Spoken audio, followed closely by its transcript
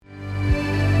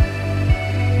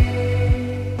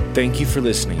Thank you for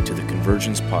listening to the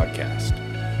Convergence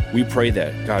Podcast. We pray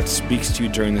that God speaks to you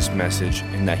during this message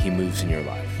and that He moves in your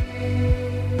life.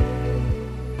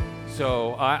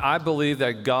 So I believe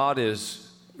that God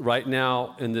is right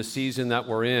now in the season that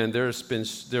we're in.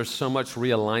 There's so much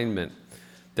realignment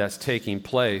that's taking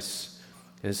place,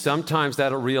 and sometimes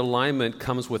that realignment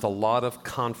comes with a lot of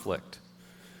conflict,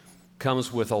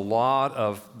 comes with a lot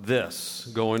of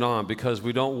this going on, because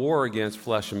we don't war against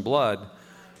flesh and blood,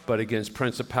 but against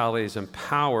principalities and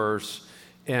powers,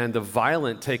 and the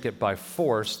violent take it by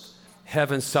force.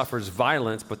 Heaven suffers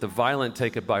violence, but the violent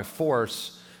take it by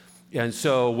force. And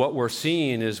so what we're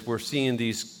seeing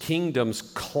these kingdoms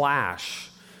clash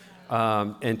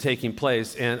and taking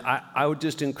place. And I would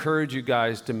just encourage you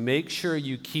guys to make sure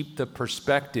you keep the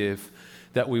perspective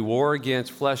that we war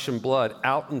against flesh and blood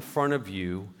out in front of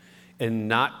you and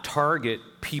not target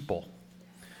people.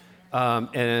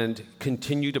 And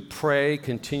continue to pray,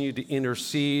 continue to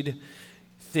intercede.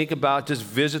 Think about, just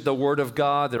visit the Word of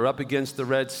God. They're up against the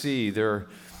Red Sea.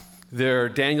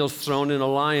 Daniel's thrown in a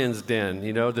lion's den.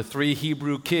 You know, the 3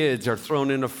 Hebrew kids are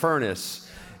thrown in a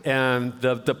furnace. And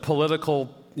the political,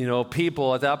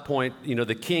 people at that point,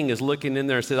 the king is looking in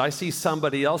there and says, I see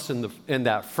somebody else in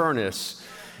that furnace.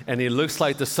 And he looks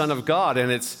like the Son of God.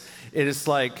 And it's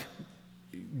like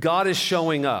God is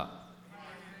showing up.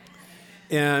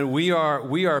 And we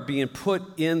are being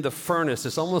put in the furnace.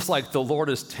 It's almost like the Lord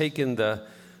has taken the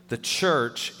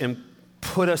church and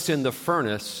put us in the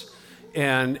furnace.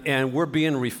 And we're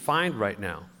being refined right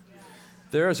now.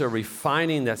 There is a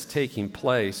refining that's taking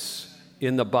place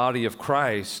in the body of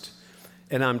Christ.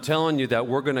 And I'm telling you that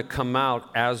we're going to come out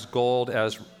as gold,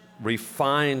 as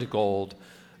refined gold.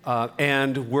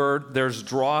 And there's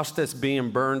dross that's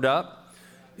being burned up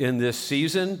in this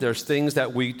season. There's things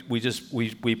that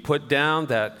we put down,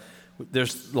 that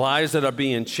there's lives that are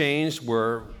being changed.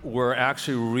 We're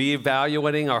actually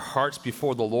reevaluating our hearts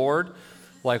before the Lord,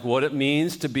 like what it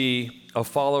means to be a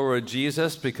follower of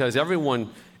Jesus, because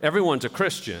everyone's a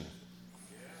Christian.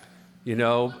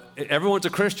 Everyone's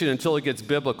a Christian until it gets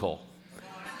biblical.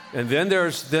 And then there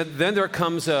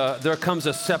comes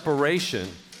a separation.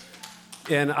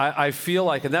 And I feel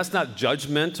like, and that's not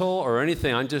judgmental or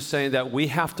anything, I'm just saying that we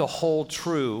have to hold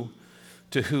true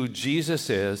to who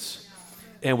Jesus is,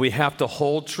 and we have to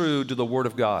hold true to the Word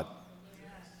of God.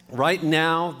 Right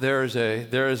now, there's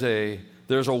a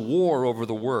war over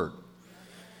the Word.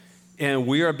 And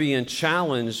we are being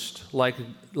challenged like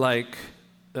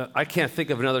I can't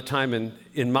think of another time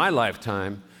in my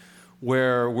lifetime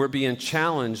where we're being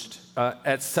challenged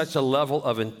at such a level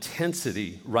of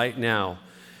intensity right now.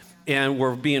 And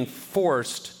we're being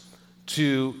forced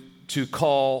to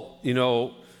call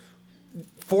this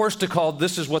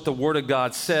is what the Word of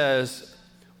God says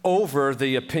over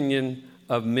the opinion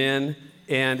of men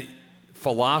and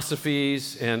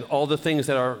philosophies and all the things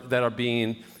that are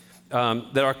being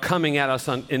that are coming at us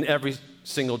in every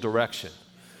single direction.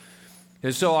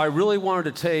 And so I really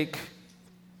wanted to take,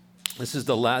 this is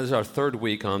our third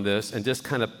week on this, and just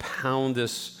kind of pound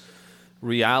this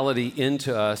reality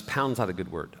into us. Pound's not a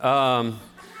good word.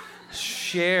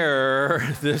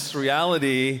 Share this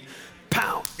reality,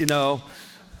 pound,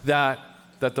 that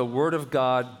the Word of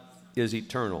God is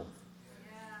eternal.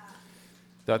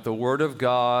 That the Word of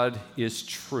God is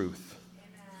truth.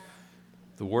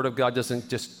 The Word of God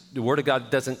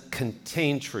doesn't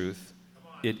contain truth.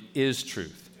 It is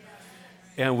truth.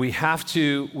 And we have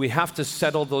to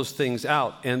settle those things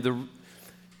out. And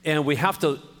we have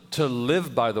to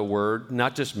live by the Word,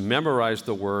 not just memorize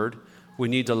the Word. We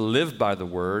need to live by the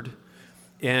Word.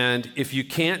 And if you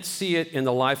can't see it in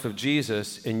the life of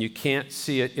Jesus and you can't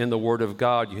see it in the Word of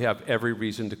God, you have every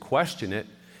reason to question it,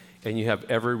 and you have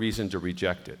every reason to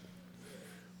reject it,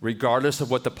 regardless of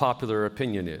what the popular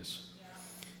opinion is.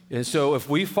 And so if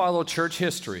we follow church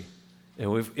history,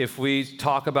 and if we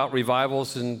talk about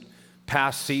revivals in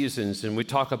past seasons, and we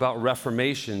talk about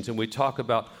reformations, and we talk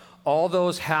about all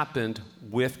those happened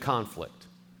with conflict.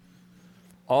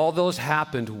 All those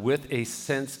happened with a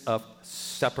sense of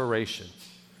separation.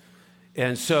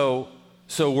 And so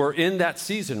we're in that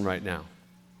season right now.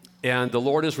 And the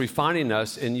Lord is refining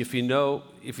us. And if you know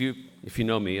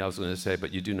me, I was going to say,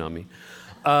 but you do know me.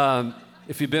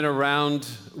 If you've been around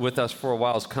with us for a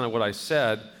while, it's kind of what I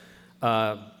said.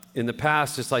 In the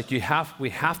past, it's like we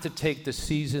have to take the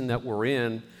season that we're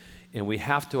in, and we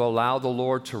have to allow the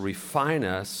Lord to refine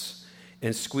us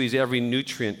and squeeze every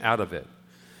nutrient out of it.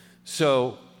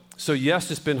 So yes,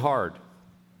 it's been hard.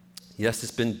 Yes,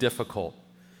 it's been difficult.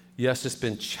 Yes, it's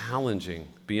been challenging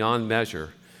beyond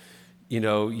measure.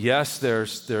 Yes,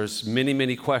 there's many,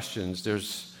 many questions.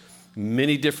 There's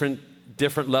many different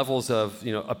different levels of,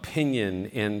 opinion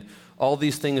and all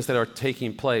these things that are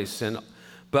taking place.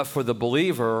 But for the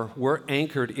believer, we're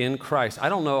anchored in Christ. I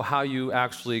don't know how you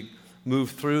actually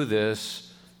move through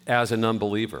this as an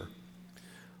unbeliever.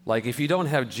 Like if you don't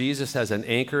have Jesus as an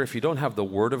anchor, if you don't have the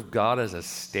Word of God as a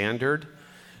standard,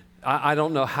 I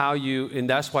don't know how you, and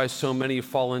that's why so many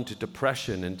fall into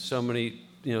depression and so many,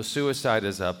 suicide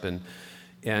is up and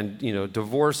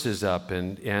divorce is up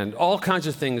and all kinds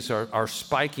of things are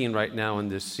spiking right now in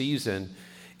this season.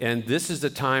 And this is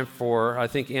the time for, I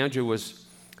think Andrew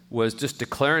was just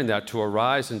declaring that, to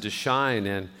arise and to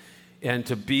shine and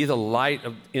to be the light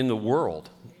in the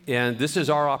world. And this is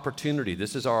our opportunity.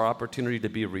 This is our opportunity to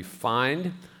be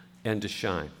refined and to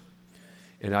shine.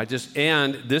 And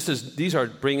these are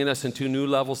bringing us into new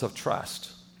levels of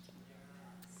trust,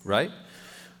 right?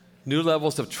 New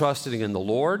levels of trusting in the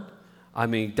Lord. I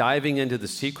mean, diving into the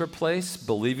secret place,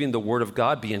 believing the Word of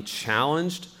God, being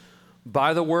challenged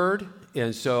by the Word.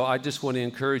 And so I just want to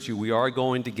encourage you, we are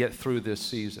going to get through this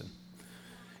season.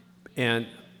 And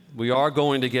we are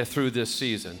going to get through this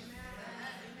season.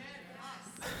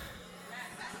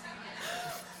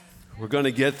 We're going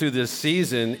to get through this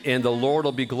season, and the Lord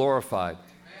will be glorified.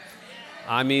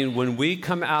 I mean, when we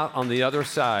come out on the other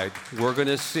side, we're going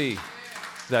to see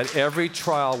that every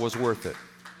trial was worth it.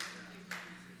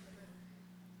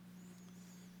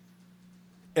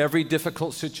 Every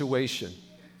difficult situation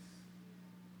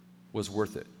was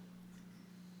worth it.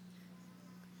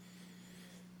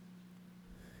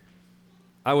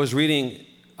 I was reading,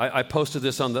 I posted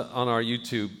this on our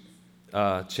YouTube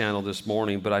channel this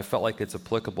morning, but I felt like it's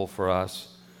applicable for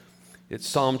us. It's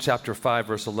Psalm chapter 5,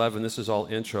 verse 11. This is all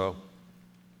intro.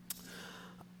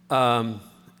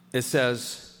 It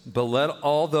says, "But let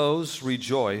all those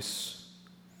rejoice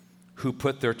who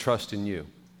put their trust in you.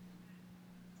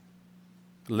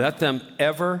 Let them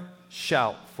ever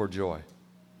shout for joy."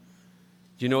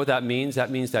 Do you know what that means?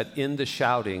 That means that in the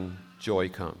shouting, joy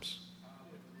comes.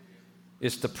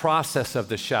 It's the process of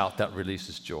the shout that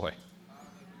releases joy.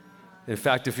 In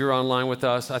fact, if you're online with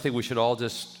us, I think we should all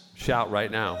just shout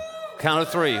right now. Count of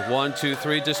 3. 1, 2,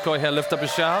 3. Just go ahead, lift up a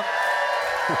shout.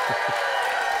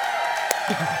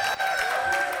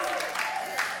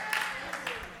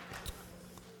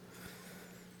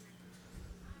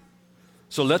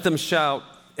 So let them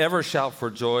ever shout for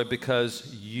joy,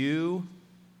 because you,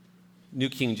 New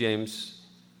King James,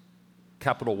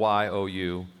 capital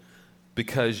Y-O-U,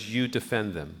 because you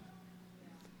defend them.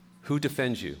 Who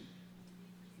defends you?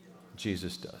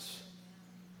 Jesus does.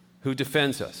 Who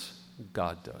defends us?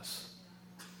 God does.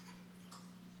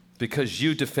 Because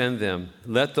you defend them,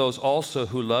 let those also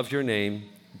who love your name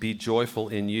be joyful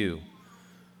in you.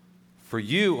 For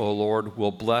you, O Lord,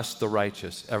 will bless the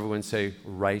righteous. Everyone say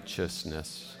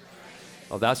righteousness.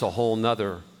 Oh, that's a whole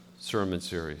nother sermon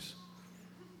series.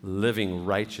 Living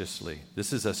righteously.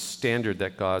 This is a standard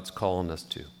that God's calling us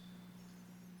to.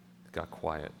 It got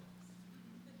quiet.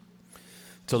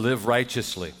 To live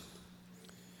righteously.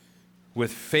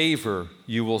 With favor,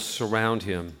 you will surround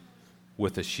him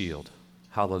with a shield.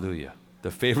 Hallelujah.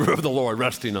 The favor of the Lord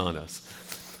resting on us.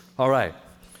 All right.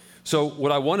 So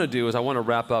what I want to do is I want to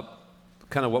wrap up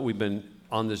kind of what we've been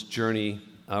on this journey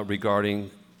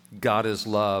regarding God is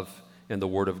love and the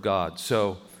Word of God.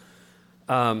 So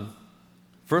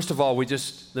first of all,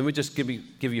 let me just give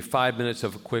you 5 minutes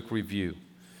of a quick review.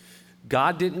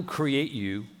 God didn't create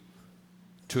you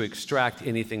to extract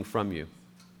anything from you.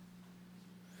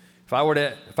 If I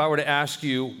were to ask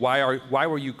you, why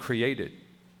were you created?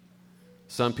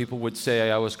 Some people would say,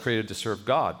 I was created to serve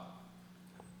God.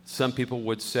 Some people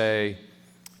would say,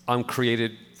 I'm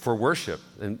created for worship.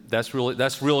 And that's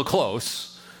real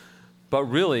close. But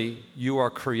really, you are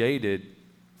created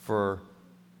for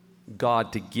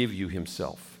God to give you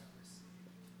himself.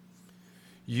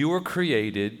 You are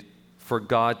created for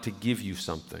God to give you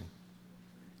something.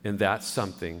 And that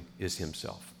something is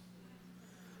himself.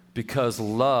 Because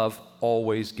love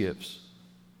always gives.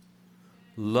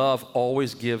 Love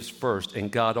always gives first,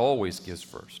 and God always gives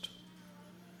first.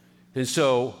 And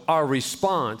so our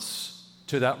response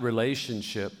to that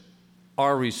relationship,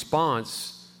 our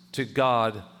response to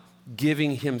God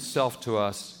giving himself to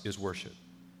us is worship.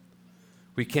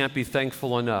 We can't be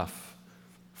thankful enough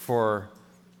for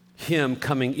him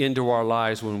coming into our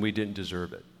lives when we didn't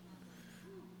deserve it.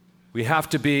 We have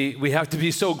to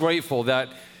be so grateful that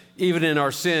even in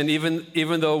our sin,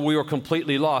 even though we were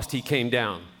completely lost, he came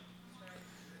down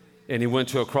and he went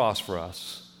to a cross for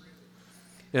us.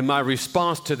 And my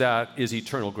response to that is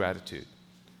eternal gratitude.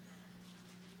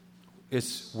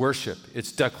 It's worship.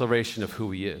 It's declaration of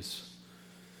who he is.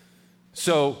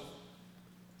 So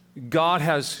God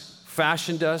has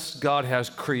fashioned us. God has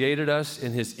created us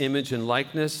in his image and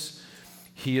likeness.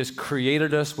 He has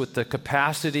created us with the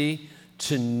capacity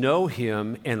to know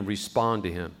him and respond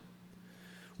to him.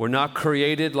 We're not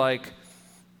created like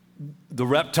the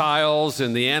reptiles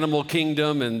and the animal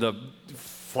kingdom and the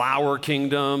flower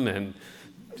kingdom and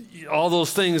all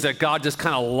those things that God just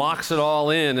kind of locks it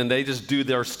all in and they just do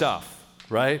their stuff,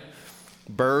 right?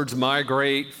 Birds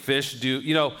migrate, fish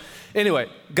do, Anyway,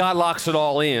 God locks it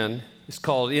all in. It's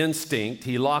called instinct.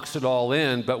 He locks it all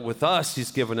in, but with us,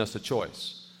 he's given us a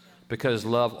choice because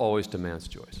love always demands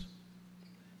choice.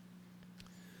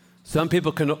 Some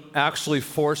people can actually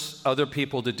force other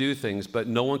people to do things, but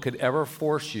no one could ever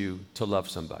force you to love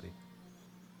somebody.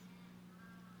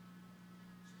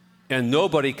 And no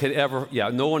one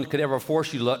could ever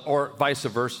force you to love, or vice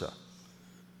versa.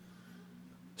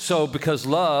 So because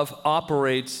love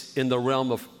operates in the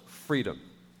realm of freedom,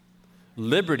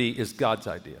 liberty is God's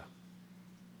idea.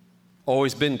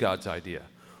 Always been God's idea.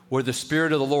 Where the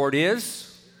Spirit of the Lord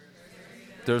is,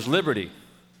 there's liberty.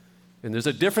 And there's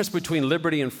a difference between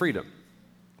liberty and freedom,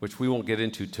 which we won't get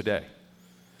into today.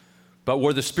 But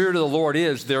where the Spirit of the Lord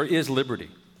is, there is liberty.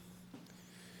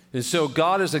 And so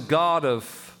God is a God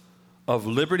of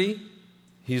liberty.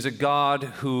 He's a God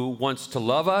who wants to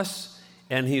love us,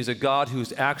 and he's a God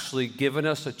who's actually given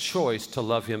us a choice to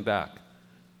love him back.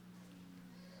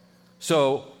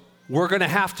 So we're going to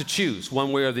have to choose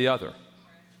one way or the other.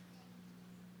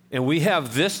 And we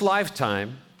have this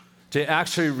lifetime to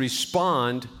actually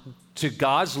respond to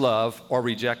God's love or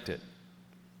reject it.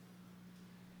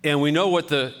 And we know what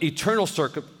the eternal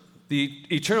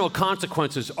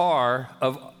consequences are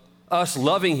of us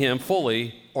loving him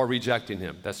fully or rejecting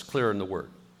him. That's clear in the Word.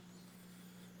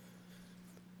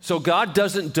 So God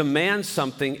doesn't demand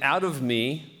something out of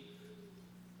me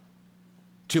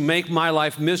to make my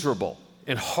life miserable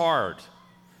and hard.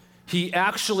 He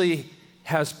actually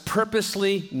has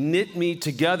purposely knit me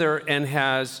together and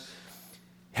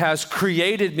has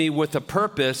created me with a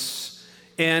purpose,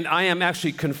 and I am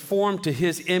actually conformed to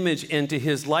his image and to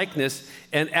his likeness.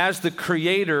 And as the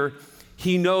creator,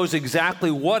 he knows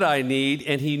exactly what I need,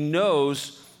 and he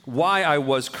knows why I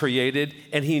was created,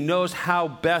 and he knows how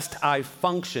best I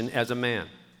function as a man.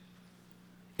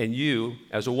 And you,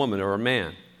 as a woman or a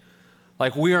man.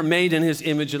 Like we are made in his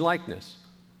image and likeness.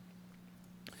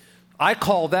 I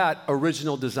call that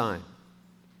original design.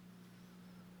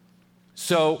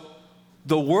 So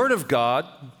the Word of God,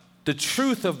 the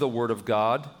truth of the Word of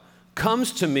God,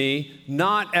 comes to me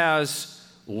not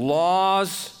as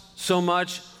laws so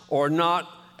much, or not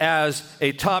as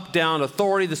a top-down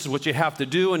authority. This is what you have to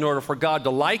do in order for God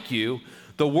to like you.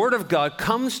 The Word of God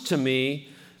comes to me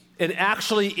and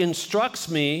actually instructs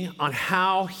me on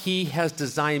how he has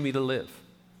designed me to live.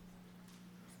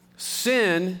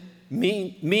 Sin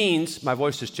means, my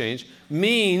voice has changed,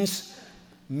 means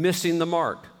missing the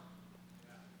mark.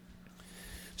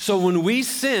 So when we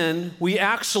sin, we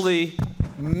actually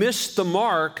miss the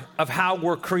mark of how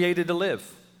we're created to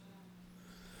live.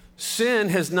 Sin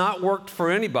has not worked for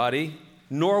anybody,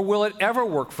 nor will it ever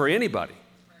work for anybody.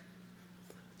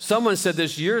 Someone said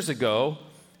this years ago,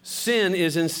 sin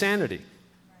is insanity.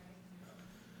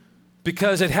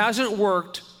 Because it hasn't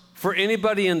worked for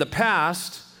anybody in the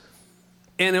past,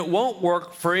 and it won't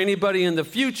work for anybody in the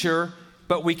future,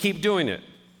 but we keep doing it.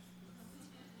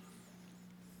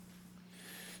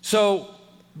 So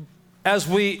as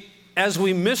we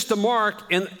miss the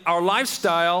mark in our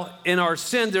lifestyle, in our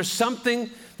sin,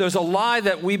 there's a lie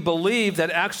that we believe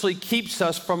that actually keeps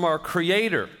us from our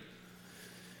Creator.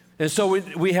 And so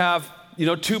we have,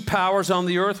 two powers on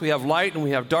the earth. We have light and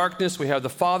we have darkness. We have the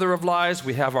father of lies.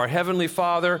 We have our heavenly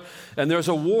Father. And there's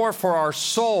a war for our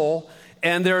soul.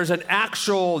 And there's an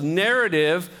actual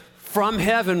narrative from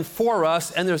heaven for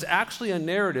us. And there's actually a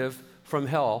narrative from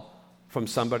hell from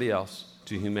somebody else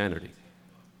to humanity.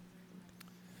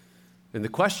 And the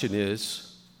question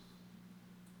is,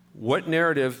 what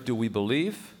narrative do we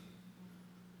believe?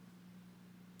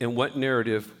 And what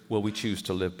narrative will we choose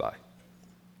to live by?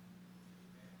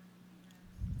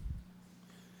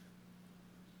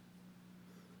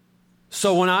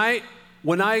 So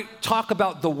when I talk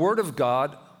about the Word of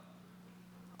God,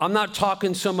 I'm not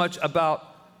talking so much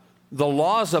about the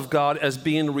laws of God as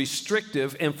being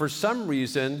restrictive, and for some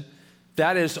reason,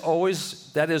 that is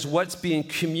what's being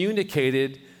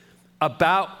communicated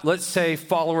about, let's say,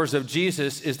 followers of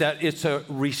Jesus, is that it's a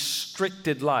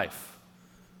restricted life.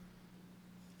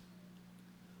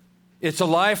 It's a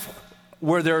life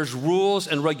where there's rules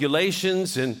and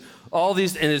regulations and all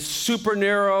these, and it's super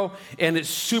narrow, and it's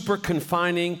super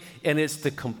confining, and it's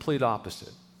the complete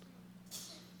opposite.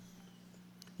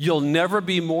 You'll never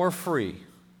be more free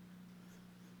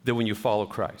than when you follow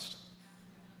Christ.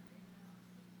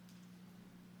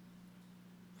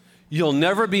 You'll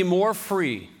never be more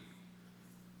free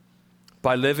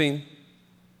by living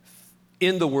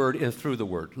in the Word and through the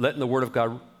Word, letting the Word of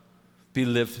God be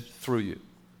lived through you.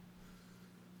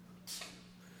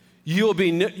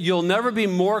 You'll never be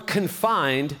more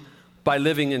confined by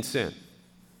living in sin.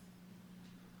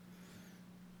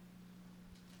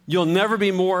 You'll never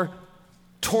be more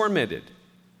tormented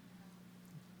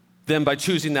than by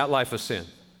choosing that life of sin.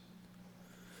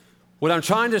 What I'm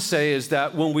trying to say is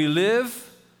that when we live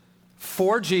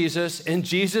for Jesus and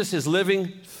Jesus is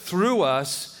living through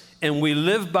us and we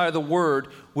live by the Word,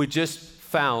 we just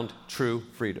found true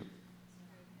freedom.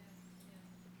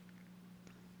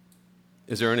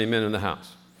 Is there any men in the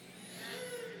house?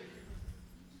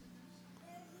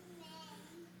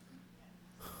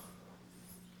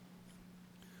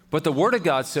 But the Word of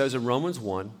God says in Romans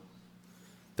 1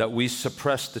 that we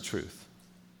suppress the truth.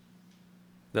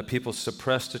 That people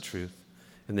suppress the truth,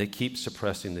 and they keep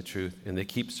suppressing the truth, and they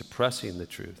keep suppressing the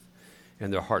truth,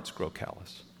 and their hearts grow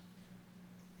callous.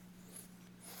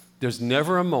 There's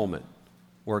never a moment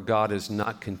where God is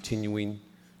not continuing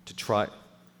to try. I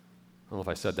don't know if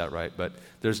I said that right, but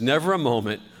there's never a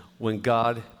moment when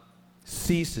God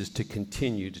ceases to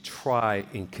continue to try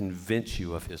and convince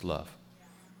you of his love.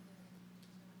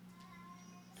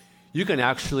 You can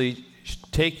actually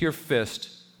take your fist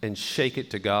and shake it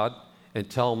to God and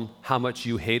tell him how much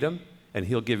you hate him, and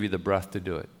he'll give you the breath to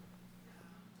do it.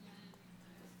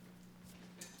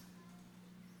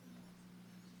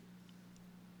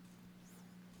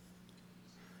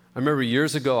 I remember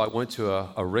years ago I went to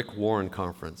a Rick Warren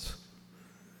conference.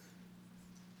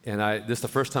 And this is the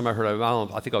first time I heard of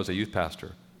him. I think I was a youth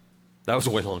pastor. That was a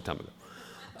way long time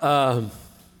ago.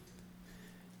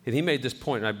 And he made this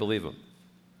point, and I believe him.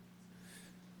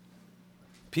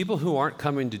 People who aren't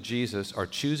coming to Jesus are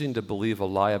choosing to believe a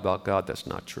lie about God that's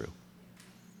not true.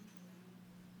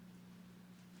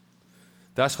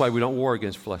 That's why we don't war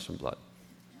against flesh and blood,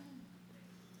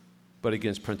 but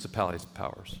against principalities and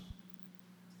powers.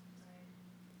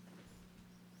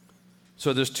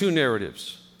 So there's two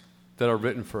narratives that are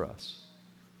written for us.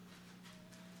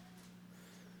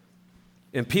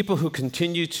 And people who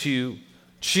continue to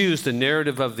choose the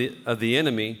narrative of the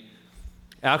enemy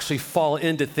actually fall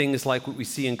into things like what we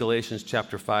see in Galatians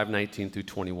chapter 5, 19 through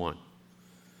 21.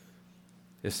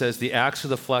 It says, the acts of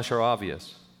the flesh are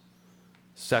obvious: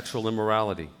 sexual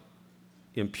immorality,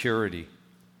 impurity,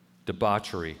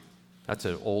 debauchery. That's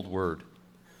an old word.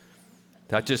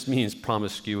 That just means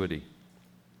promiscuity.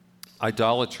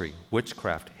 Idolatry,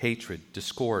 witchcraft, hatred,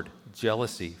 discord,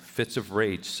 jealousy, fits of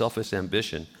rage, selfish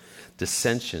ambition,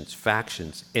 dissensions,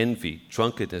 factions, envy,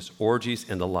 drunkenness, orgies,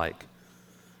 and the like.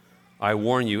 I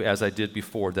warn you, as I did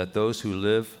before, that those who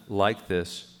live like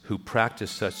this, who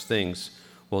practice such things,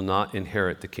 will not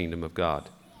inherit the kingdom of God.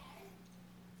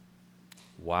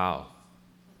 Wow.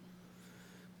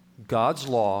 God's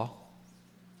law,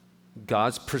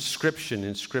 God's prescription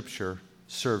in Scripture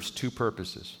serves two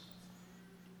purposes: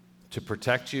 to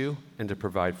protect you and to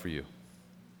provide for you.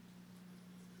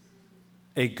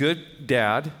 A good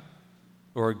dad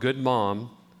or a good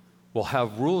mom will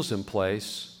have rules in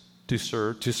place to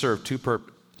serve two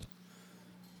purposes: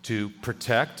 to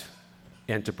protect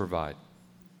and to provide.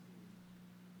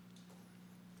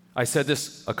 I said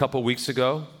this a couple weeks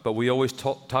ago, but we always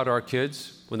taught our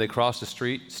kids when they cross the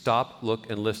street, stop, look,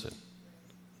 and listen.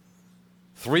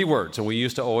 3 words, and we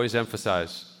used to always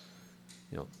emphasize,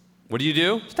 what do you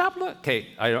do? Stop, look. Okay,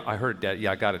 I heard it, Dad.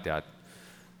 Yeah, I got it, Dad.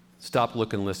 Stop,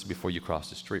 look, and listen before you cross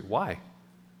the street. Why?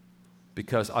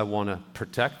 Because I want to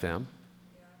protect them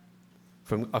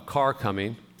from a car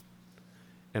coming,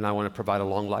 and I want to provide a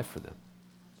long life for them.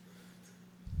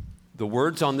 The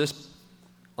words on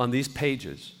these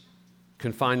pages,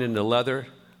 confined in the leather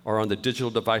or on the digital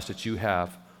device that you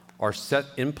have, are set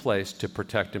in place to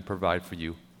protect and provide for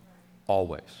you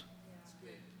always.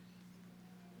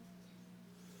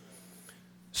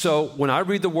 So when I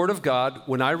read the Word of God,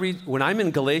 when I'm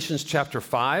in Galatians chapter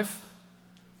 5,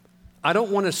 I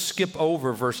don't want to skip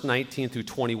over verse 19 through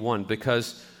 21,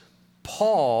 because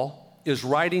Paul is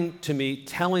writing to me,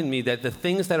 telling me that the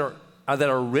things that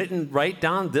are written right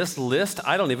down this list,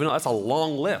 I don't even know, that's a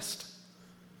long list.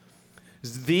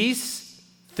 These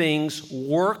things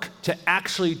work to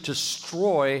actually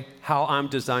destroy how I'm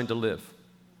designed to live.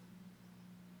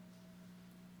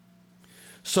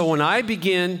 So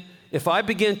if I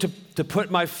begin to put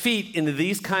my feet into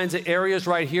these kinds of areas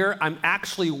right here, I'm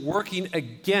actually working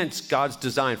against God's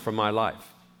design for my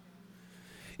life.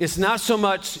 It's not so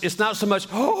much,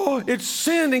 oh, it's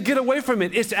sin and get away from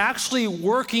it. It's actually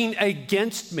working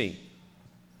against me.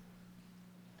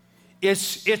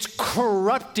 It's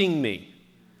corrupting me.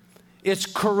 It's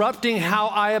corrupting how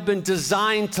I have been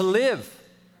designed to live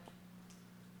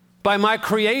by my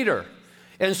Creator.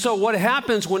 And so what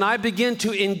happens when I begin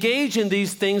to engage in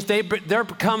these things, there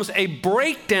becomes a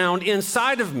breakdown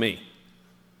inside of me.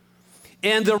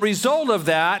 And the result of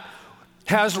that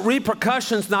has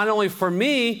repercussions not only for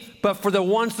me, but for the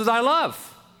ones that I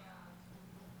love.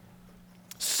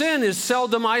 Sin is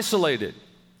seldom isolated.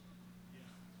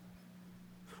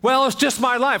 Well, it's just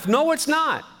my life. No, it's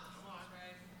not.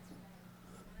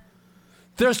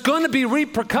 There's going to be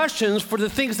repercussions for the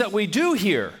things that we do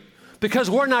here because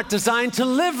we're not designed to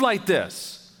live like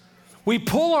this. We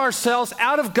pull ourselves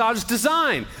out of God's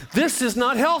design. This is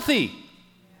not healthy.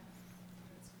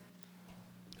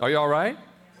 Are you all right?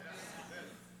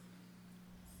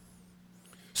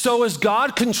 So is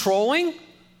God controlling?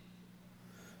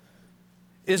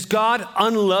 Is God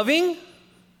unloving?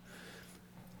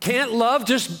 Can't love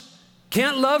just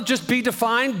be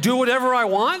defined, do whatever I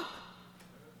want?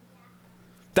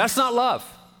 That's not love.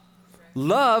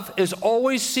 Love is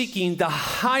always seeking the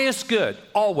highest good,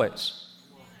 always.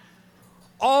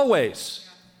 Always.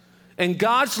 And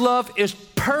God's love is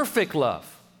perfect love.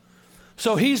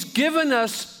 So he's given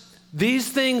us these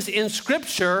things in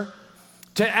Scripture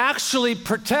to actually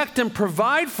protect and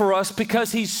provide for us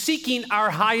because he's seeking our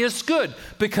highest good,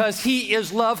 because he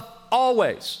is love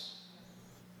always.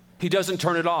 He doesn't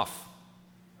turn it off.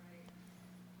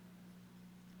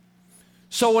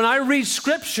 So when I read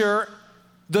Scripture,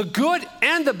 the good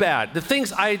and the bad, the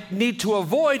things I need to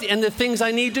avoid and the things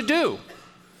I need to do.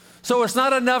 So it's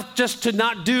not enough just to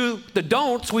not do the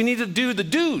don'ts, we need to do the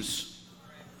do's.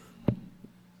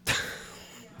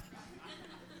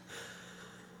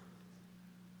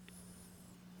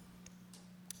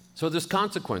 So there's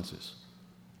consequences.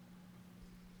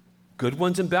 Good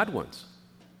ones and bad ones.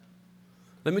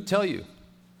 Let me tell you,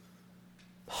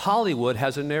 Hollywood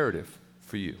has a narrative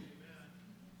for you.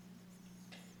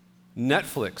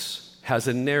 Netflix has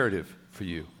a narrative for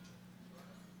you.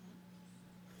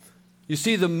 You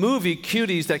see, the movie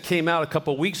Cuties that came out a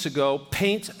couple weeks ago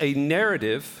paints a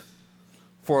narrative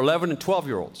for 11 and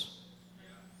 12-year-olds.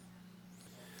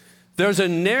 There's a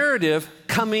narrative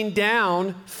coming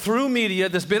down through media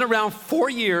that's been around 4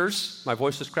 years. My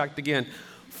voice just cracked again.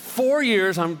 4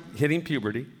 years, I'm hitting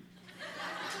puberty.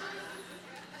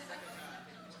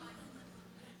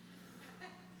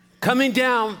 Coming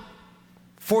down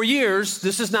for years,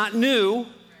 this is not new.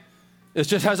 It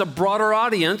just has a broader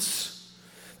audience.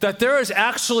 That there is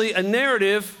actually a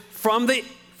narrative from the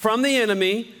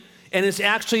enemy, and it's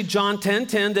actually John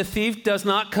 10:10. The thief does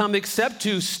not come except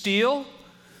to steal,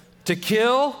 to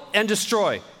kill, and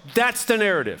destroy. That's the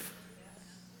narrative.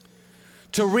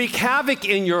 To wreak havoc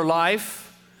in your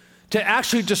life, to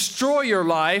actually destroy your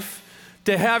life,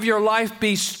 to have your life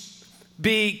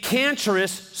be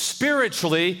cancerous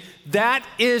spiritually, that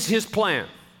is his plan.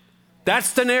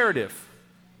 That's the narrative.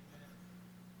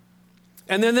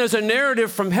 And then there's a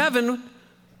narrative from heaven,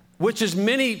 which is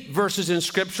many verses in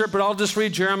Scripture, but I'll just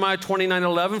read Jeremiah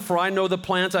 29:11. For I know the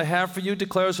plans I have for you,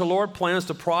 declares the Lord, plans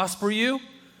to prosper you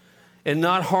and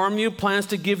not harm you, plans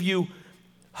to give you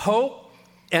hope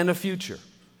and a future.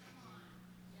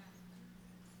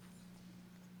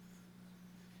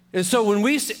 And so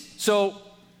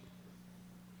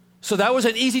so that was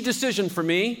an easy decision for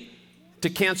me to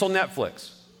cancel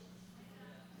Netflix.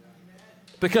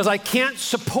 Because I can't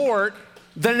support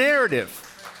the narrative.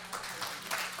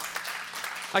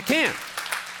 I can't.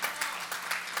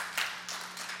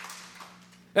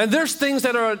 And there's things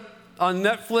that are on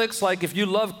Netflix, like if you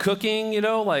love cooking,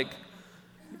 like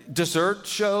dessert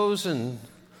shows and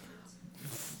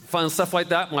fun stuff like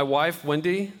that. My wife,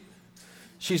 Wendy,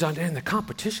 she's on, and the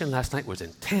competition last night was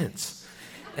intense.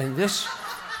 And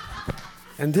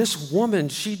this woman,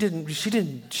 she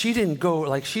didn't go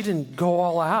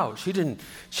all out.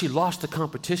 She lost the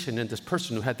competition, and this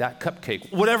person who had that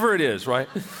cupcake, whatever it is, right?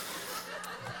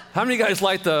 How many guys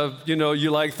like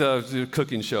you like the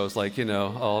cooking shows,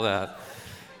 all that?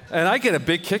 And I get a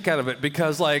big kick out of it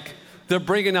because, they're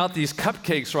bringing out these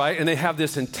cupcakes, right? And they have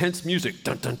this intense music,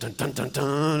 dun, dun, dun, dun, dun,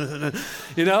 dun,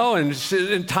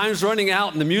 and time's running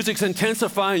out and the music's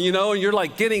intensifying, and you're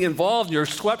getting involved and you're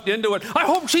swept into it. I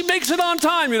hope she makes it on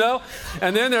time,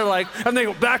 And then and they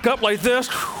go back up like this,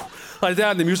 like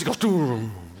that, and the music goes,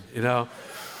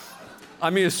 I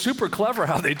mean, it's super clever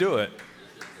how they do it.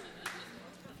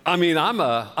 I mean, I'm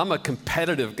a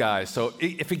competitive guy, so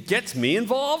if it gets me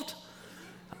involved,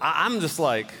 I'm just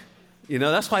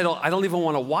that's why I don't even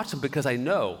want to watch them because I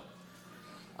know.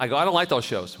 I don't like those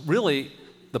shows. Really,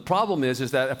 the problem is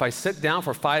that if I sit down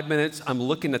for 5 minutes, I'm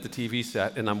looking at the TV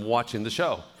set and I'm watching the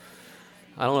show.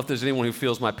 I don't know if there's anyone who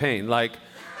feels my pain. Like,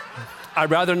 I'd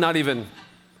rather not even,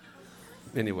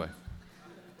 anyway.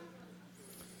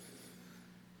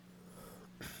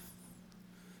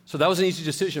 So that was an easy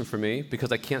decision for me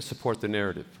because I can't support the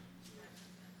narrative.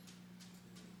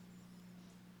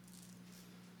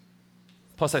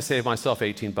 Plus, I save myself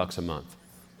 $18 a month.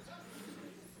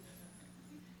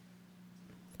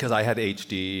 Because I had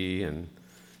HD and,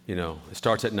 it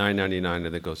starts at $9.99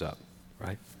 and it goes up,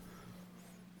 right?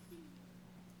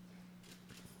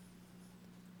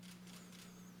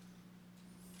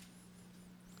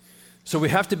 So we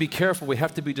have to be careful, we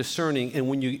have to be discerning, and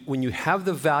when you have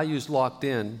the values locked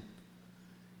in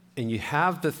and you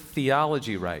have the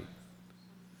theology right,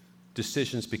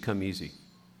 decisions become easy.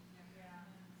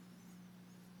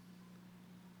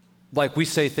 Like we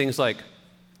say things like,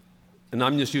 and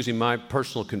I'm just using my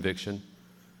personal conviction,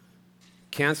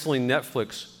 canceling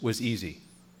Netflix was easy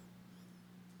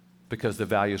because the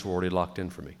values were already locked in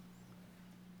for me.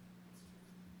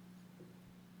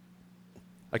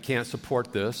 I can't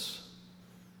support this.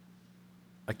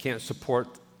 I can't support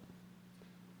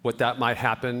what that might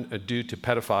happen due to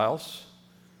pedophiles.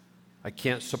 I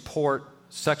can't support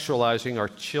sexualizing our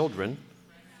children.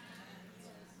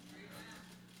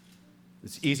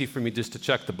 It's easy for me just to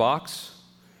check the box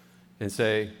and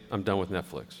say, I'm done with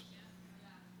Netflix.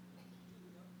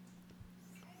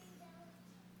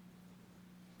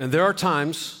 And there are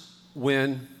times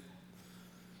when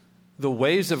the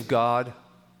ways of God,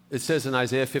 it says in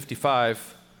Isaiah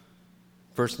 55,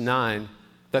 verse 9,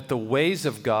 that the ways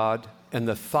of God and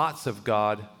the thoughts of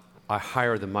God are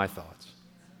higher than my thoughts.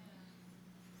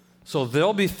 So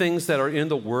there'll be things that are in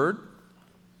the Word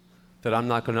that I'm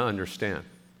not going to understand.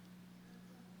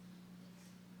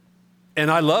 And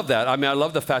I love that. I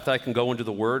love the fact that I can go into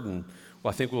the Word and,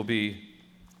 I think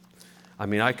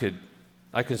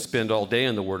I can spend all day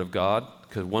in the Word of God,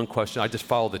 because one question, I just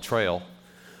follow the trail.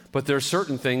 But there are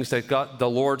certain things that the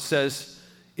Lord says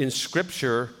in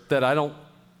Scripture that I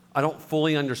don't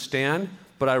fully understand,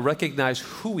 but I recognize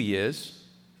who He is.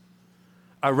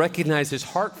 I recognize His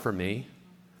heart for me,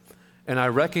 and I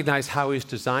recognize how He's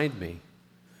designed me.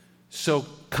 So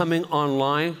coming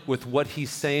online with what He's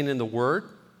saying in the Word,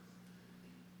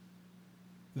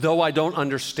 though I don't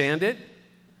understand it,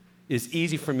 is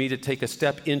easy for me to take a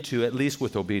step into, at least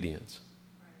with obedience.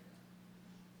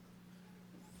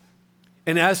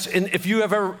 And if you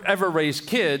have ever raised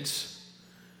kids,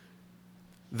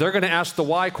 they're going to ask the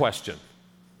why question.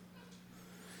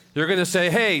 You're going to say,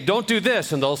 hey, don't do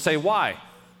this, and they'll say why.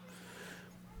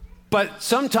 But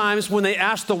sometimes when they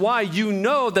ask the why, you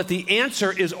know that the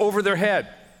answer is over their head.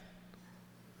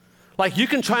 Like you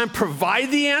can try and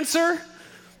provide the answer,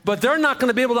 but they're not going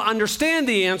to be able to understand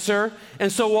the answer.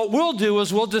 And so what we'll do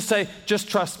is we'll just say, just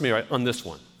trust me on this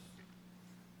one.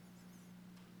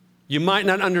 You might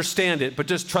not understand it, but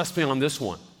just trust me on this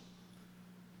one.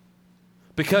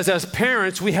 Because as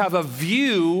parents, we have a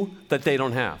view that they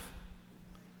don't have.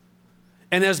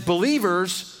 And as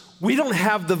believers, we don't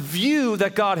have the view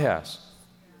that God has.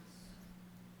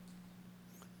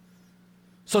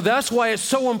 So that's why it's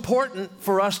so important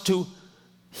for us to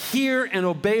hear and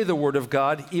obey the Word of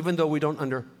God, even though we don't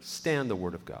understand the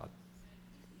Word of God.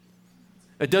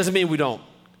 It doesn't mean we don't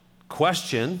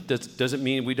question, doesn't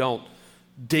mean we don't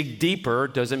dig deeper,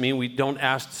 doesn't mean we don't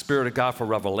ask the Spirit of God for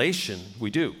revelation. We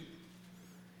do.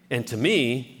 And to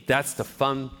me, that's the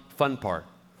fun part.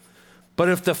 But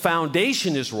if the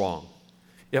foundation is wrong,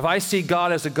 if I see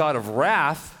God as a God of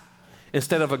wrath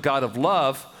instead of a God of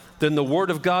love, then the Word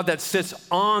of God that sits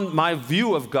on my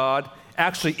view of God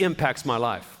actually impacts my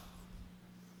life.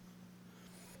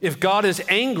 If God is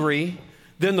angry,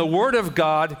 then the Word of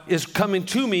God is coming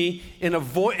to me in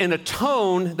a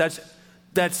tone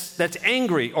that's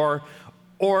angry,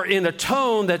 or in a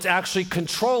tone that's actually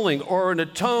controlling, or in a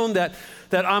tone that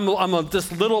I'm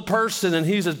this little person and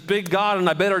He's this big God and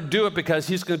I better do it because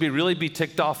He's going to really be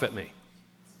ticked off at me.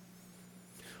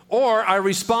 Or I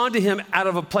respond to Him out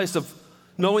of a place of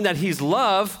knowing that He's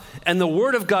love, and the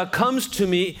Word of God comes to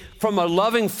me from a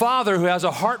loving Father who has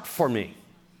a heart for me,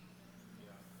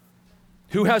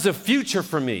 who has a future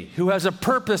for me, who has a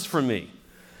purpose for me,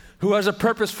 who has a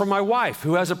purpose for my wife,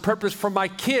 who has a purpose for my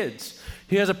kids.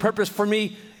 He has a purpose for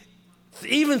me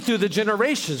even through the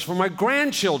generations, for my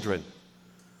grandchildren.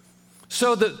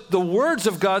 So the words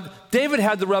of God, David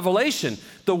had the revelation.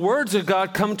 The words of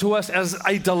God come to us as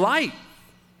a delight.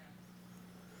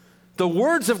 The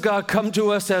words of God come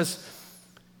to us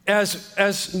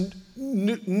as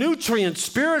nutrients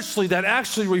spiritually that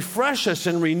actually refresh us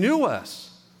and renew us.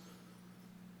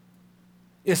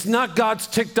 It's not God's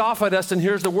ticked off at us and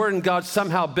here's the word and God's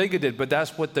somehow bigoted, but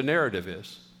that's what the narrative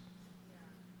is.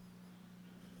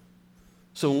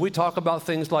 So when we talk about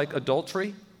things like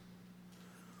adultery,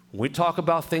 when we talk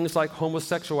about things like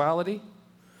homosexuality,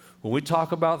 when we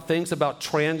talk about things about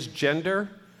transgender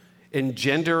and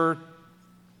gender,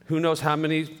 who knows how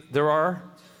many there are,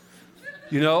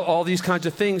 all these kinds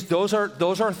of things, those are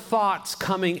thoughts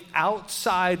coming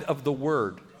outside of the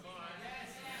Word.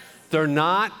 They're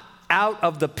not out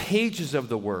of the pages of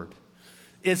the Word.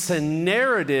 It's a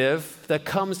narrative that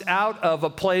comes out of a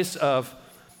place of,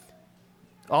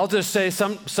 I'll just say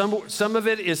some of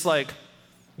it is like,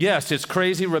 yes, it's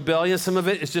crazy rebellion. Some of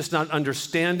it is just not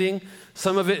understanding.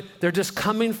 Some of it, they're just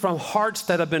coming from hearts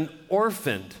that have been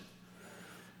orphaned,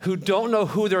 who don't know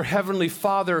who their Heavenly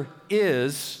Father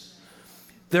is.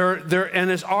 And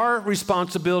it's our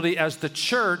responsibility as the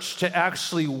church to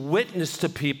actually witness to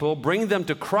people, bring them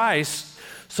to Christ,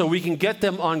 so we can get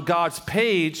them on God's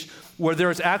page where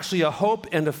there's actually a hope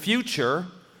and a future.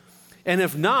 And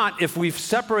if not, if we've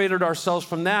separated ourselves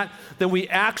from that, then we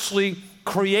actually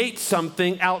create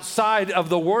something outside of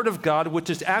the Word of God, which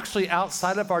is actually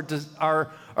outside of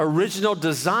our original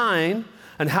design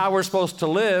and how we're supposed to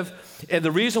live. And the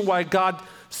reason why God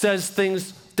says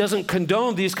things, doesn't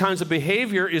condone these kinds of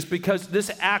behavior, is because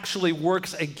this actually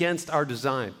works against our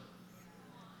design.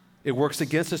 It works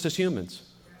against us as humans.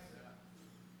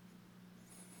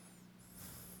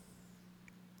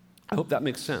 I hope that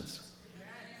makes sense.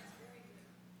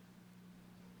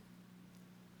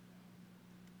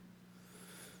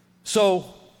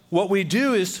 So what we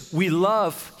do is we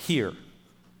love here.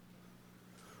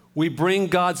 We bring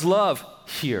God's love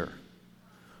here.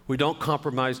 We don't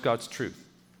compromise God's truth.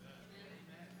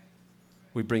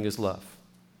 We bring His love.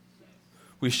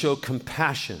 We show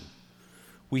compassion.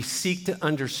 We seek to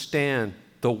understand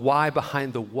the why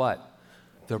behind the what.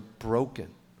 They're broken.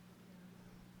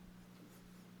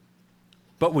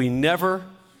 But we never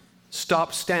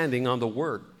stop standing on the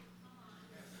Word.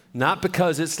 Not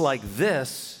because it's like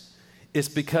this, it's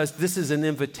because this is an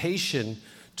invitation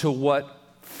to what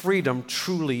freedom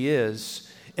truly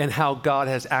is and how God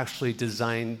has actually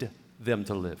designed them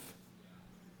to live.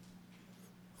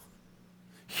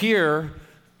 Here,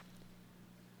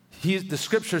 the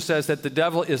scripture says that the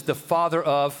devil is the father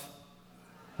of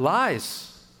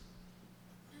lies.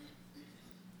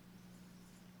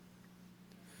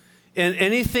 And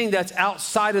anything that's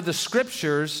outside of the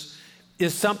scriptures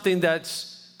is something that's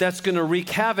going to wreak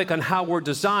havoc on how we're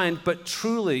designed. But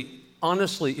truly,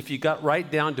 honestly, if you got right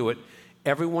down to it,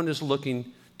 everyone is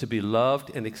looking to be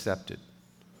loved and accepted.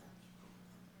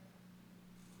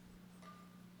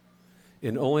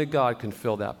 And only God can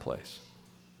fill that place.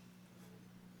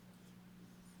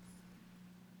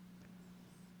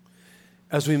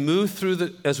 As we move through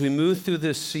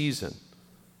this season,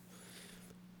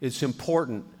 it's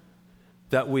important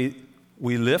that we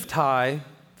lift high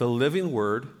the living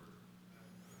Word,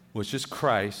 which is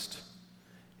Christ,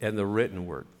 and the written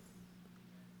Word,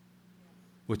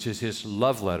 which is His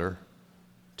love letter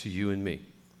to you and me.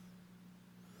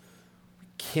 We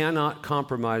cannot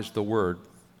compromise the Word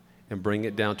and bring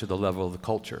it down to the level of the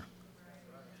culture.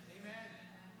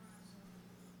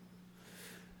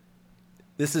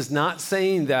 This is not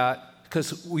saying that,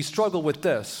 because we struggle with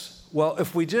this. Well,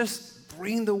 if we just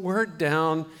bring the Word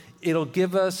down, it'll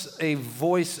give us a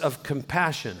voice of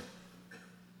compassion.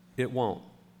 It won't.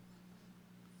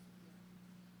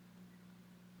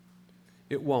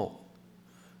 It won't.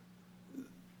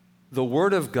 The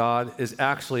Word of God is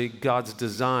actually God's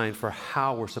design for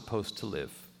how we're supposed to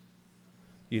live.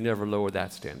 You never lower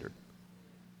that standard.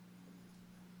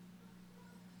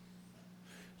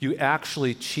 You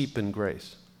actually cheapen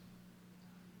grace.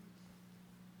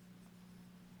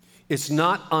 It's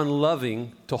not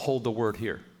unloving to hold the Word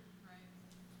here.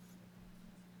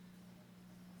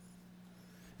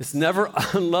 It's never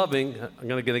unloving. I'm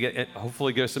going to get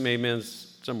hopefully get some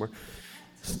amens somewhere.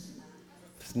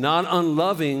 It's not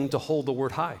unloving to hold the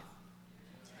Word high.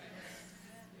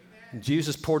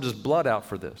 Jesus poured His blood out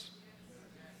for this.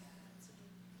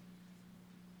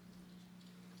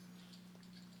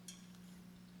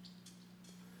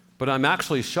 But I'm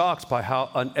actually shocked by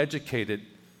how uneducated,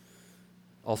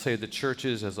 I'll say, the church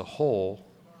is as a whole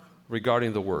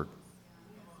regarding the Word.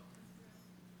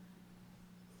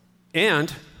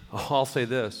 And I'll say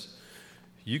this,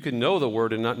 you can know the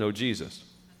Word and not know Jesus.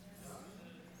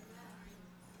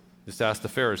 Just ask the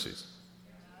Pharisees.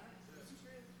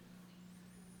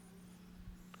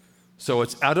 So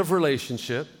it's out of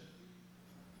relationship,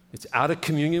 it's out of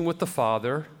communion with the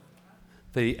Father,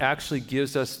 that He actually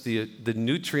gives us the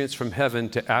nutrients from heaven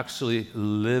to actually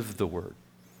live the Word.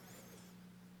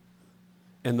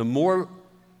 And the more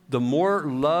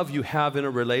love you have in a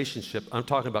relationship, I'm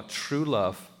talking about true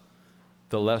love,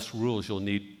 the less rules you'll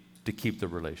need to keep the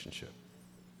relationship.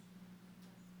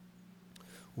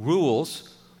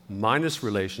 Rules minus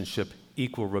relationship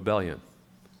equal rebellion.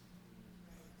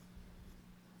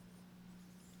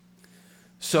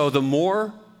 So the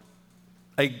more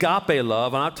agape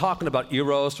love, and I'm talking about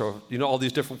eros or all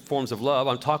these different forms of love,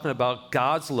 I'm talking about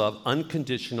God's love,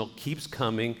 unconditional, keeps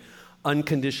coming,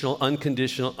 unconditional,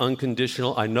 unconditional,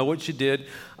 unconditional. I know what you did.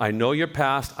 I know your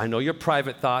past. I know your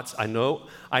private thoughts. I know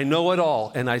it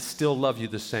all, and I still love you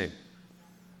the same.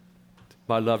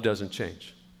 My love doesn't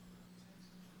change.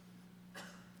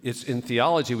 It's in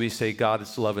theology we say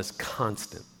God's love is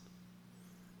constant.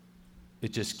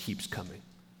 It just keeps coming.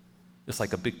 It's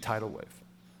like a big tidal wave.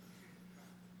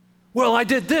 Well, I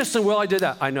did this and well, I did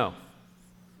that. I know.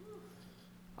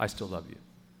 I still love you.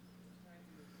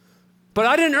 But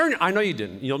I didn't earn it. I know you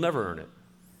didn't. You'll never earn it.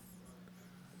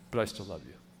 But I still love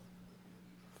you.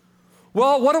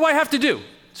 Well, what do I have to do?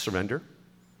 Surrender.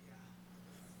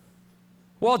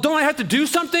 Well, don't I have to do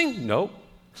something? No.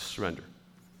 Surrender.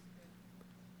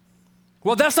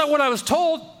 Well, that's not what I was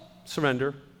told.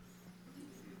 Surrender.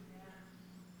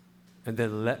 And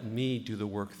then let me do the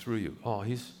work through you. Oh,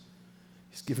 he's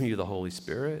giving you the Holy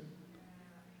Spirit.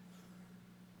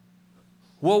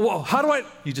 Well, how do I?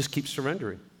 You just keep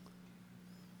surrendering.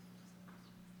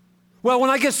 Well,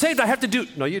 when I get saved, I have to do.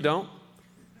 No, you don't.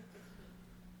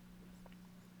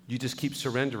 You just keep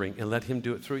surrendering and let him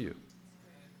do it through you.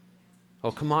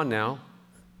 Oh, come on now.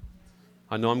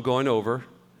 I know I'm going over.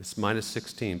 It's minus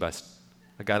 16, but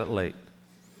I got it late.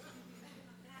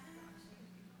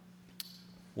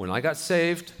 When I got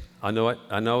saved, I know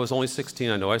I was only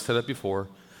 16. I know I said it before.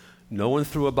 No one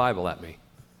threw a Bible at me.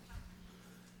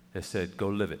 They said, go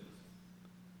live it.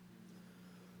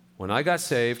 When I got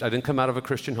saved, I didn't come out of a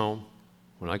Christian home.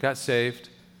 When I got saved,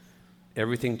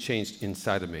 everything changed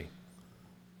inside of me.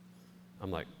 I'm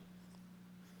like,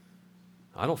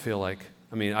 I don't feel like,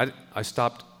 I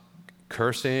stopped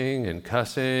cursing and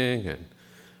cussing and,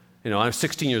 I'm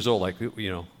 16 years old,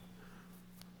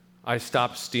 I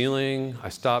stopped stealing.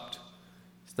 It's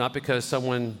not because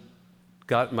someone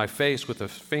got in my face with a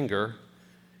finger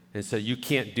and said, you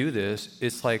can't do this.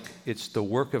 It's like, it's the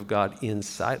work of God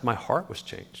inside. My heart was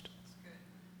changed.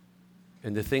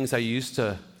 And the things I used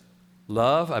to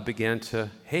love, I began to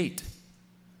hate.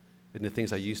 And the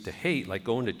things I used to hate, like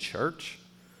going to church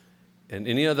and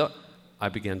any other, I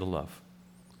began to love.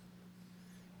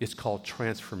 It's called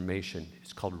transformation.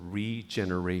 It's called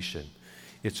regeneration.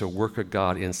 It's a work of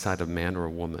God inside a man or a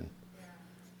woman.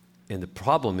 And the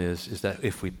problem is that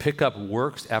if we pick up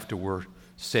works after we're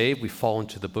saved, we fall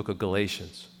into the book of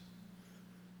Galatians.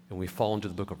 And we fall into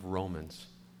the book of Romans.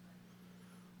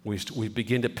 We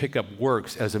begin to pick up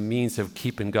works as a means of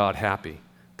keeping God happy.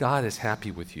 God is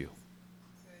happy with you.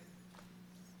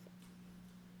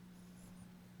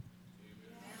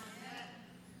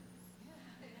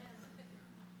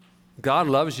 God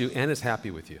loves you and is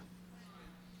happy with you.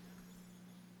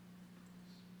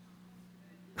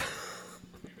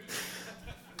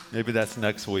 Maybe that's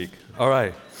next week. All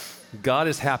right. God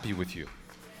is happy with you.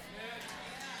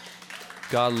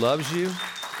 God loves you,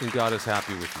 and God is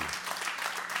happy with you.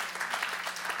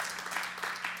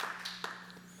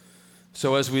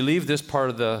 So as we leave this part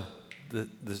of the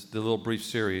little brief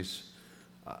series,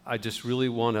 I just really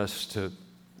want us to,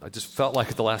 I just felt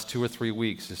like the last 2 or 3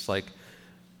 weeks, it's like,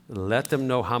 let them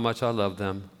know how much I love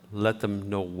them. Let them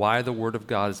know why the Word of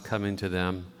God is coming to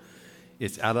them.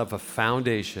 It's out of a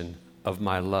foundation of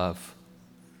my love,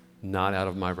 not out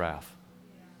of my wrath.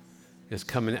 It's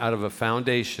coming out of a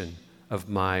foundation of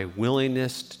my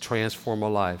willingness to transform a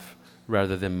life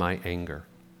rather than my anger.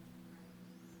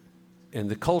 And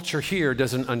the culture here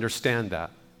doesn't understand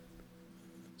that.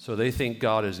 So they think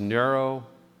God is narrow,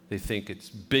 they think it's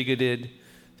bigoted,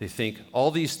 they think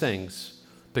all these things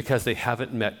because they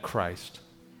haven't met Christ.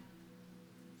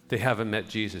 They haven't met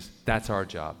Jesus. That's our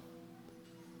job.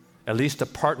 At least to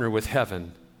partner with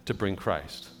heaven to bring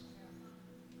Christ.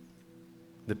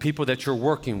 The people that you're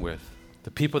working with,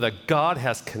 the people that God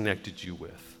has connected you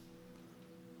with.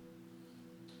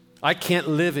 I can't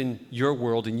live in your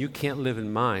world and you can't live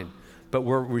in mine, but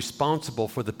we're responsible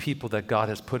for the people that God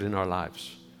has put in our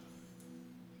lives.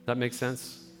 That makes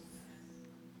sense?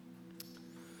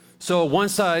 So one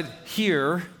side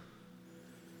here,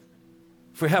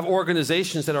 if we have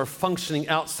organizations that are functioning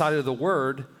outside of the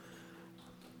Word,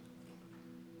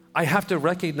 I have to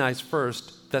recognize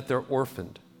first that they're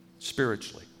orphaned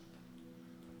spiritually.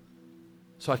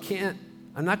 So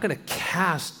I'm not going to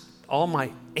cast all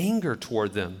my anger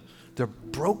toward them. They're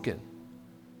broken.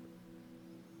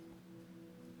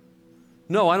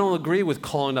 No, I don't agree with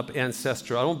calling up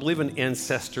ancestor. I don't believe in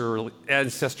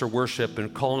ancestor worship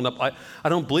and calling up. I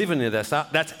don't believe in any of this.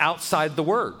 That's outside the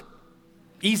word.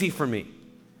 Easy for me.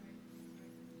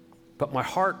 But my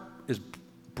heart is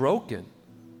broken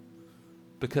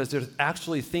because they're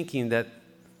actually thinking that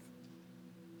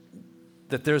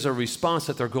there's a response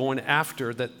that they're going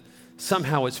after, that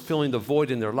somehow it's filling the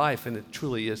void in their life, and it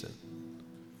truly isn't.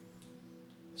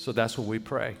 So that's when we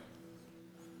pray.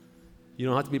 You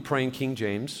don't have to be praying King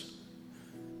James.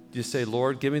 You say,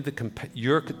 Lord, give me the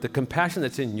compassion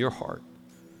that's in your heart.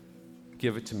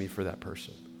 Give it to me for that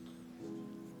person.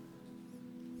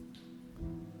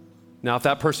 Now, if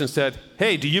that person said,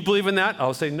 hey, do you believe in that?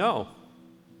 I'll say, no,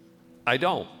 I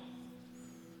don't.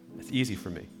 It's easy for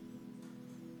me.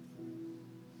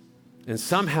 And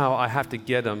somehow I have to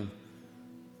get them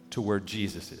to where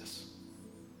Jesus is.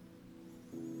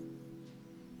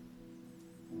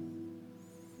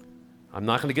 I'm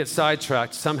not going to get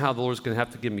sidetracked. Somehow the Lord's going to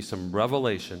have to give me some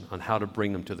revelation on how to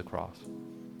bring them to the cross.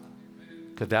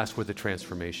 Because that's where the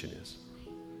transformation is.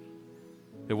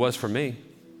 It was for me.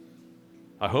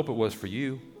 I hope it was for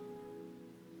you.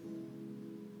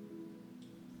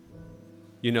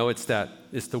 You know, it's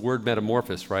the word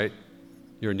metamorphosis, right?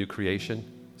 You're a new creation.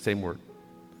 Same word.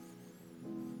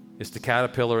 It's the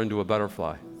caterpillar into a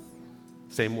butterfly.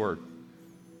 Same word.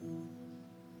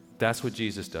 That's what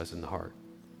Jesus does in the heart.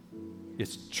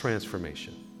 It's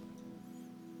transformation.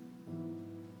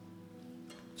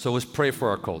 So let's pray for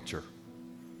our culture.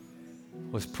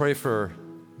 Let's pray for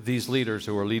these leaders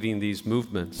who are leading these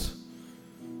movements.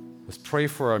 Let's pray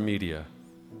for our media.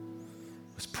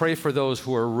 Let's pray for those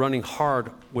who are running hard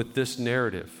with this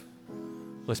narrative.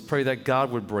 Let's pray that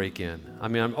God would break in. I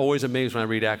mean, I'm always amazed when I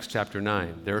read Acts chapter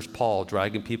 9. There's Paul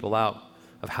dragging people out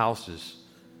of houses,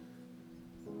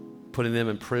 putting them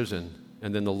in prison,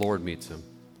 and then the Lord meets them.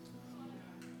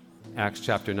 Acts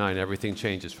chapter 9, everything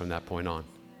changes from that point on.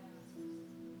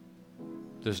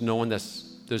 There's no one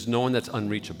that's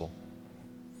unreachable.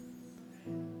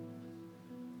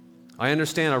 I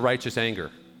understand a righteous anger.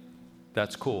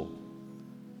 That's cool.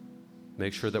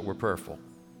 Make sure that we're prayerful.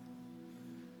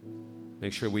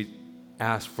 Make sure we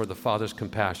ask for the Father's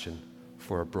compassion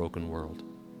for a broken world.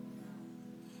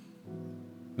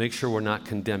 Make sure we're not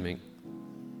condemning,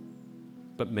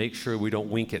 but make sure we don't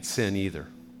wink at sin either.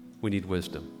 We need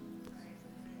wisdom.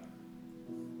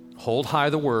 Hold high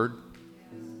the word.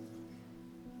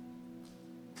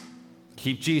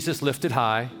 Keep Jesus lifted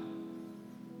high.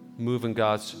 Move in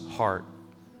God's heart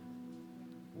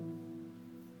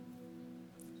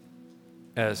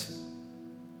as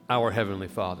our Heavenly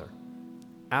Father.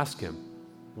 Ask Him,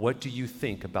 what do you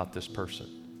think about this person?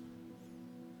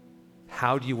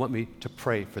 How do you want me to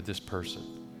pray for this person?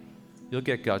 You'll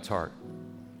get God's heart.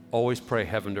 Always pray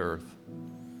heaven to earth.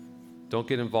 Don't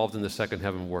get involved in the second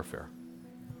heaven warfare.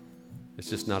 It's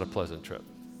just not a pleasant trip.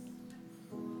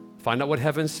 Find out what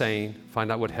heaven's saying,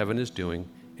 find out what heaven is doing,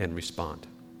 and respond.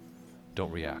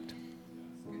 Don't react.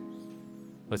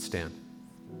 Let's stand.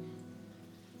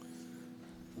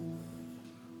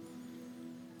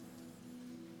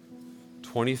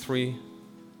 "23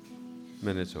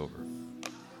 minutes over."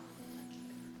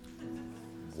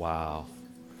 Wow.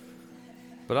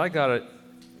 But I got it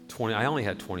 20. I only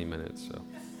had 20 minutes, so.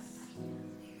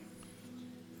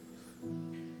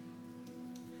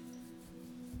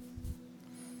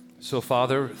 So,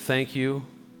 Father, thank you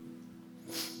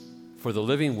for the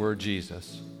living word,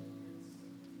 Jesus,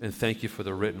 and thank you for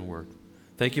the written word.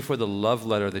 Thank you for the love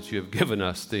letter that you have given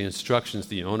us, the instructions,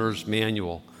 the owner's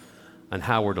manual on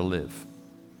how we're to live.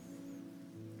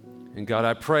 And God,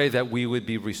 I pray that we would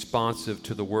be responsive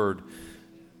to the word,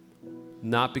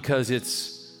 not because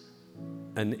it's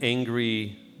an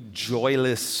angry,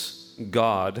 joyless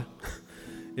God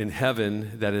in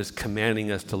heaven that is commanding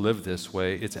us to live this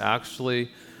way. It's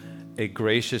actually a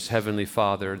gracious Heavenly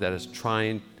Father that is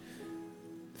trying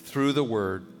through the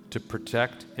word to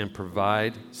protect and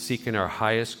provide, seeking our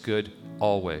highest good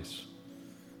always.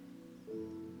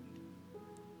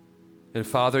 And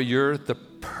Father, you're the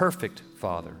perfect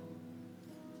Father.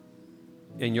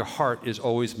 And your heart is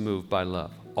always moved by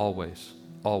love. Always,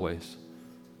 always,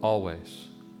 always,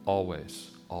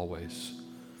 always, always.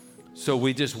 So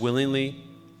we just willingly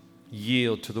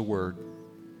yield to the word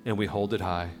and we hold it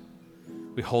high.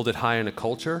 We hold it high in a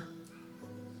culture.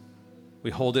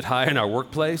 We hold it high in our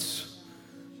workplace.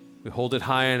 We hold it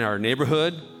high in our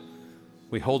neighborhood.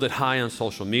 We hold it high on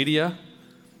social media.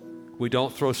 We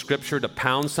don't throw scripture to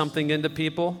pound something into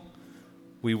people.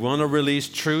 We want to release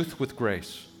truth with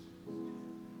grace.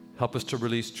 Help us to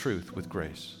release truth with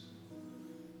grace.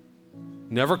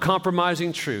 Never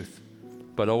compromising truth,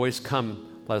 but always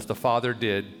come as the Father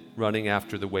did running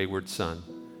after the wayward son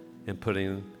and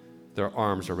putting their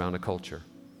arms around a culture.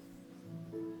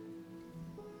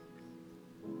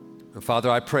 And Father,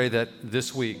 I pray that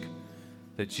this week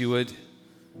that you would,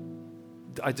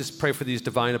 I just pray for these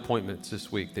divine appointments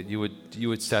this week, that you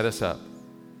would set us up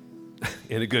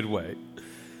in a good way,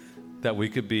 that we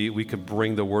could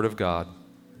bring the Word of God,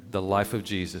 the life of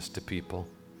Jesus to people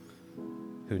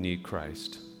who need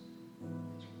Christ.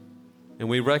 And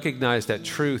we recognize that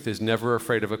truth is never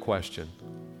afraid of a question.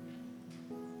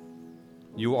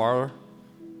 You are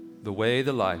the way,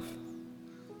 the life,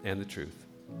 and the truth.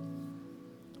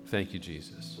 Thank you,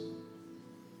 Jesus.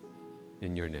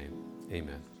 In your name,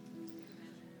 amen.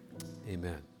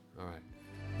 Amen. All right.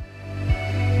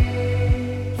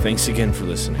 Thanks again for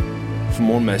listening. For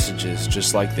more messages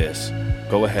just like this,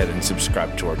 go ahead and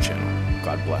subscribe to our channel.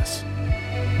 God bless.